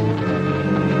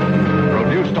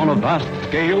 Produced on a vast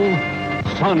scale,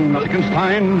 Son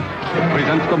Frankenstein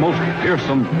presents the most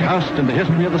fearsome cast in the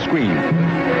history of the screen.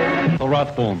 The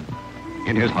Rathbone.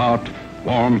 In his heart,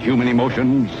 warm human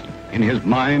emotions. In his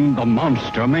mind, the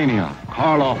monster mania.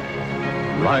 Karloff,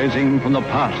 rising from the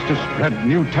past to spread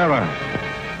new terror.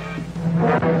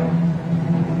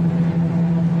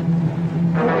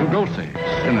 Lugosi,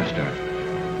 sinister,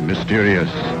 mysterious,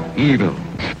 evil.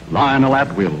 Lionel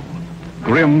Atwill,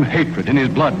 grim hatred in his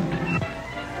blood.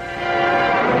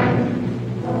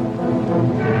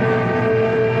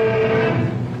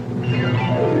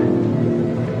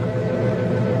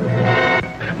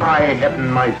 By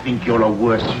heaven, I think you're a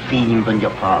worse fiend than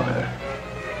your father.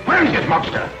 Where is this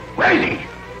monster? Where is he?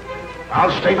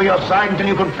 I'll stay by your side until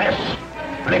you confess.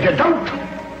 And if you don't,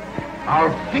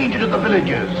 I'll feed you to the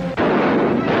villagers.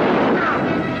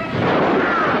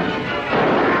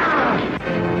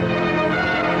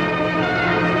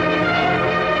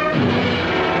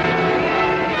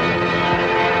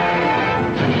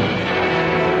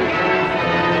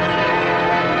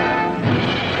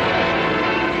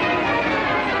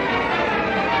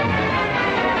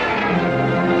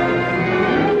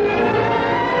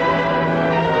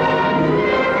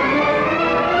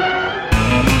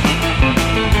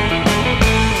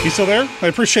 Still there? I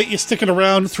appreciate you sticking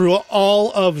around through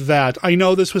all of that. I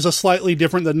know this was a slightly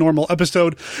different than normal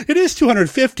episode. It is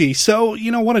 250, so,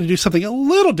 wanted to do something a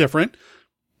little different.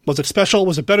 Was it special?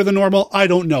 Was it better than normal? I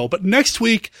don't know. But next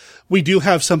week, we do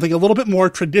have something a little bit more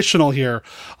traditional here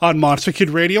on Monster Kid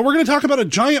Radio. We're going to talk about a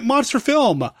giant monster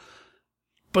film.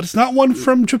 But it's not one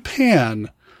from Japan.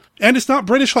 And it's not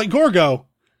British like Gorgo.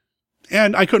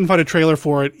 And I couldn't find a trailer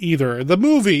for it either. The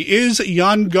movie is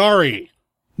Yongari.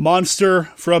 Monster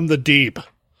from the Deep.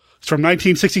 It's from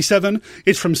 1967.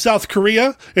 It's from South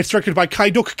Korea. It's directed by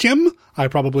Kai-duk Kim. I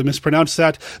probably mispronounced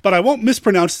that, but I won't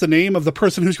mispronounce the name of the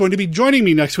person who's going to be joining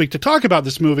me next week to talk about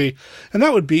this movie, and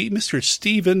that would be Mr.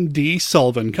 Stephen D.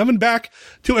 Sullivan, coming back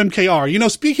to MKR.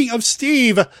 Speaking of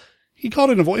Steve, he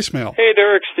called in a voicemail. Hey,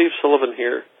 Derek, Steve Sullivan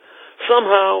here.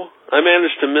 Somehow, I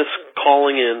managed to miss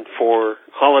calling in for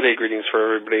holiday greetings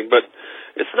for everybody, but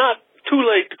it's not too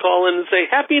late to call in and say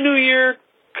Happy New Year,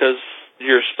 because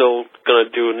you're still going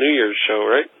to do a New Year's show,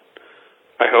 right?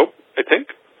 I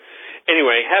think.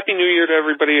 Anyway, Happy New Year to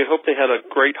everybody. I hope they had a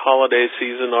great holiday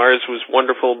season. Ours was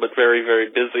wonderful, but very,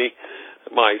 very busy.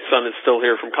 My son is still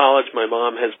here from college. My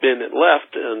mom has been and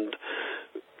left, and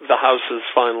the house is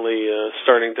finally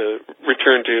starting to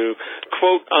return to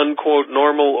quote-unquote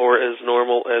normal, or as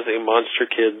normal as a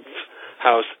Monster Kids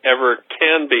house ever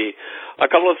can be. A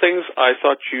couple of things I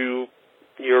thought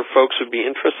your folks would be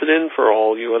interested in for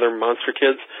all you other Monster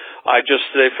Kids. I just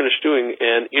today finished doing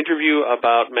an interview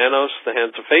about Manos, the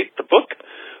Hands of Fate, the book,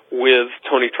 with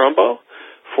Tony Trumbo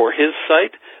for his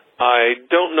site. I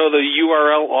don't know the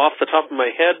URL off the top of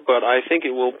my head, but I think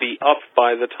it will be up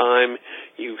by the time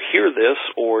you hear this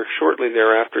or shortly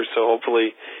thereafter, so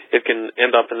hopefully it can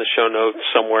end up in the show notes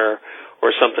somewhere or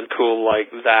something cool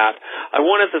like that. I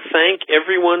wanted to thank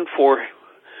everyone for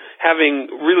having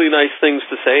really nice things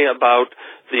to say about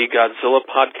the Godzilla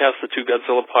podcast, the two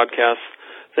Godzilla podcasts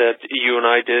that you and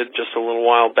I did just a little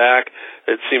while back.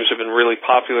 It seems to have been really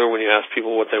popular when you ask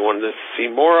people what they wanted to see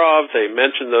more of. They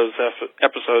mentioned those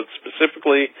episodes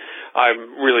specifically.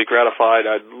 I'm really gratified.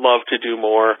 I'd love to do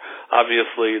more.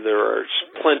 Obviously, there are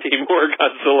plenty more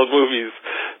Godzilla movies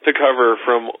to cover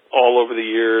from all over the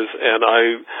years, and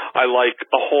I like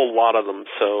a whole lot of them.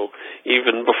 So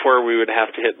even before we would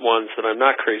have to hit ones that I'm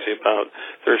not crazy about,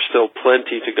 there's still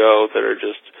plenty to go that are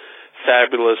just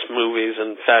fabulous movies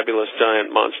and fabulous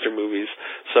giant monster movies.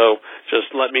 So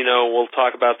just let me know. We'll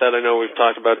talk about that. I know we've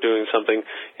talked about doing something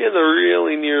in the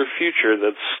really near future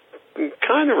that's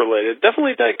kind of related.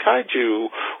 Definitely Daikaiju,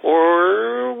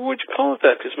 or would you call it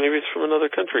that? Because maybe it's from another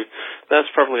country. That's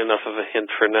probably enough of a hint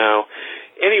for now.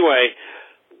 Anyway,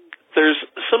 there's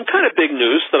some kind of big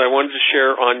news that I wanted to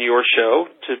share on your show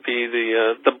to be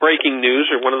the breaking news,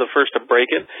 or one of the first to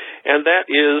break it, and that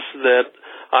is that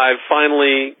I've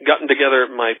finally gotten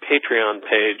together my Patreon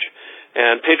page.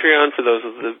 And Patreon, for those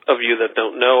of you that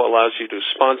don't know, allows you to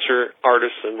sponsor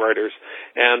artists and writers.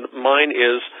 And mine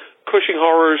is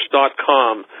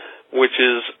CushingHorrors.com, which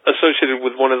is associated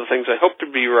with one of the things I hope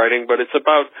to be writing, but it's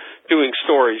about doing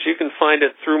stories. You can find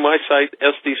it through my site,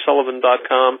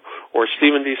 sdsullivan.com or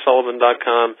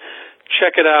stephendsullivan.com.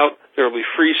 Check it out. There will be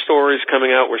free stories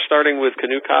coming out. We're starting with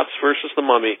Canoe Cops versus the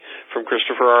Mummy from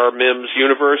Christopher R. Mims'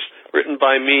 universe, written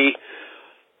by me.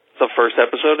 The first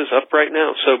episode is up right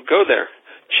now, so go there.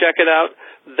 Check it out.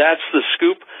 That's the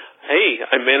scoop. Hey,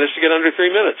 I managed to get under 3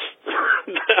 minutes.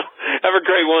 Have a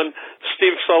great one.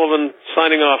 Steve Sullivan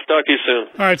signing off. Talk to you soon.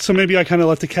 All right, so maybe I kind of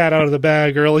let the cat out of the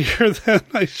bag earlier than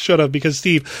I should have, because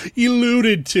Steve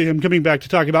alluded to him coming back to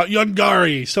talk about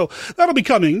Yongari. So that'll be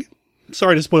coming.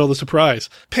 Sorry to spoil the surprise.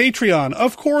 Patreon.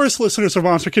 Of course, listeners of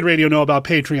Monster Kid Radio know about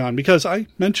Patreon, because I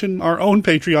mention our own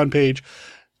Patreon page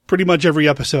pretty much every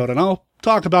episode, and I'll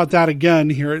talk about that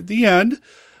again here at the end.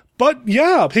 But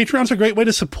yeah, Patreon's a great way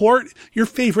to support your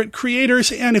favorite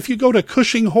creators. And if you go to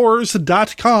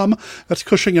CushingHorrors.com, that's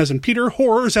Cushing as in Peter,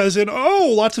 horrors as in,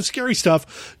 lots of scary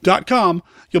stuff.com,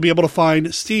 you'll be able to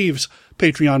find Steve's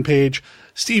Patreon page.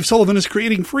 Steve Sullivan is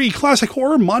creating free classic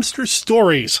horror monster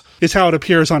stories, is how it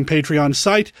appears on Patreon's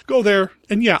site. Go there,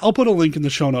 and yeah, I'll put a link in the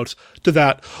show notes to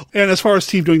that. And as far as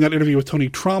Steve doing that interview with Tony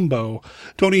Trombo,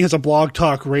 Tony has a Blog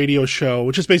Talk Radio show,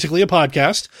 which is basically a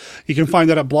podcast. You can find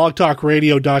that at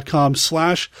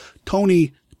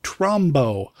blogtalkradio.com/Tony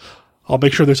Trombo. I'll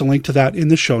make sure there's a link to that in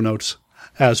the show notes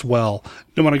as well.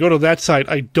 And when I go to that site,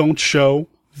 I don't show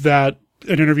that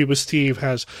an interview with Steve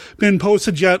has been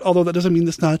posted yet, although that doesn't mean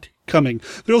it's not coming.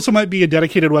 There also might be a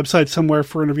dedicated website somewhere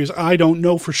for interviews. I don't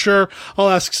know for sure. I'll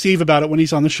ask Steve about it when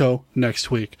he's on the show next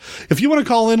week. If you want to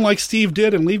call in like Steve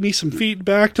did and leave me some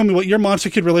feedback, tell me what your Monster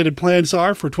Kid related plans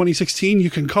are for 2016, you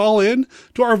can call in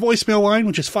to our voicemail line,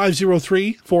 which is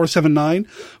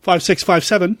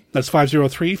 503-479-5657. That's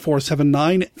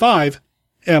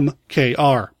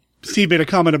 503-479-5MKR. Steve made a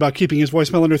comment about keeping his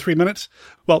voicemail under 3 minutes.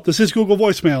 Well, this is Google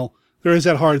Voicemail. There is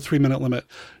that hard 3-minute limit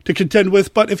to contend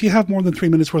with, but if you have more than 3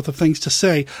 minutes worth of things to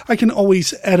say, I can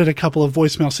always edit a couple of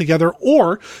voicemails together,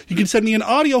 or you can send me an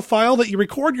audio file that you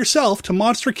record yourself to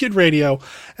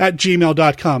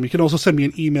monsterkidradio@gmail.com. You can also send me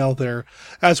an email there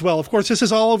as well. Of course, this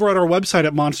is all over at our website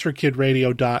at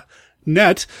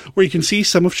monsterkidradio.net, where you can see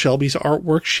some of Shelby's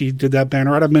artwork. She did that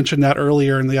banner art. I mentioned that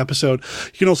earlier in the episode.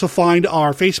 You can also find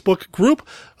our Facebook group,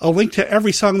 a link to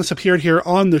every song that's appeared here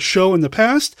on the show in the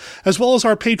past, as well as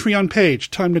our Patreon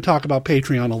page. Time to talk about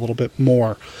Patreon a little bit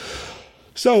more.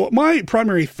 So my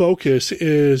primary focus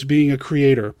is being a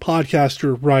creator,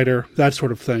 podcaster, writer, that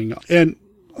sort of thing. And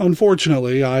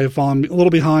unfortunately, I've fallen a little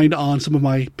behind on some of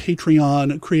my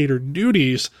Patreon creator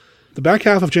duties. The back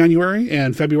half of January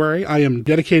and February, I am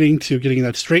dedicating to getting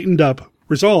that straightened up,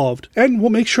 resolved, and we'll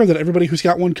make sure that everybody who's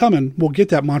got one coming will get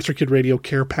that Monster Kid Radio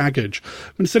Care Package.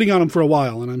 I've been sitting on them for a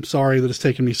while, and I'm sorry that it's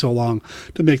taken me so long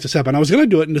to make this happen. I was going to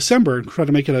do it in December and try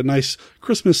to make it a nice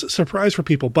Christmas surprise for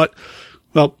people, but,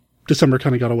 well, December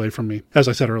kind of got away from me, as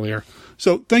I said earlier.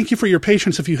 So thank you for your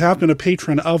patience if you have been a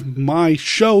patron of my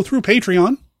show through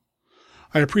Patreon.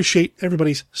 I appreciate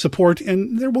everybody's support,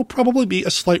 and there will probably be a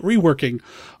slight reworking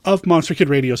of Monster Kid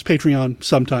Radio's Patreon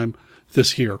sometime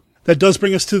this year. That does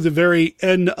bring us to the very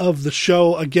end of the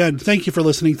show. Again, thank you for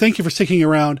listening. Thank you for sticking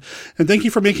around, and thank you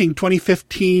for making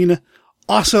 2015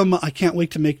 awesome. I can't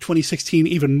wait to make 2016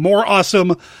 even more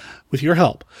awesome with your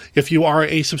help. If you are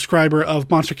a subscriber of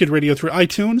Monster Kid Radio through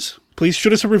iTunes, please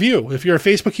shoot us a review. If you're a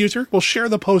Facebook user, we'll share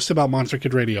the post about Monster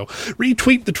Kid Radio.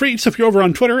 Retweet the tweets if you're over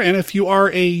on Twitter. And if you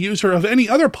are a user of any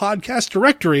other podcast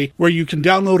directory where you can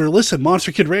download or listen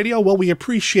Monster Kid Radio, well, we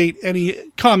appreciate any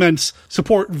comments,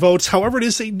 support, votes, however it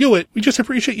is they do it. We just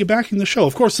appreciate you backing the show.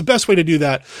 Of course, the best way to do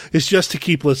that is just to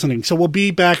keep listening. So we'll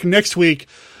be back next week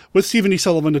with Stephen D.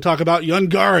 Sullivan to talk about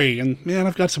Yongari. And man,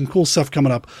 I've got some cool stuff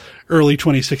coming up early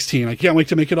 2016. I can't wait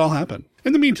to make it all happen.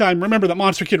 In the meantime, remember that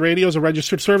Monster Kid Radio is a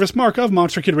registered service mark of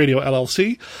Monster Kid Radio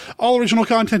LLC. All original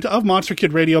content of Monster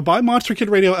Kid Radio by Monster Kid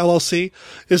Radio LLC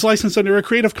is licensed under a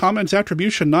Creative Commons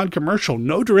Attribution, Non-Commercial,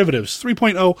 No Derivatives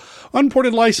 3.0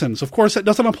 unported license. Of course, that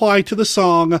doesn't apply to the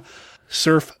song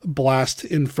Surf Blast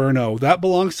Inferno. That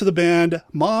belongs to the band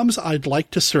Moms I'd Like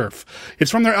to Surf.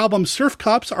 It's from their album Surf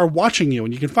Cops Are Watching You,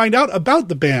 and you can find out about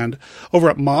the band over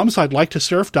at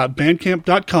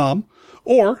momsidliketosurf.bandcamp.com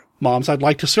or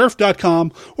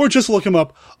momsidlikeTosurf.com, or just look him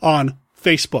up on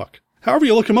Facebook. However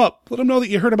you look him up, let him know that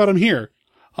you heard about him here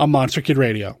on Monster Kid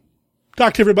Radio.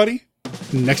 Talk to everybody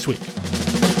next week.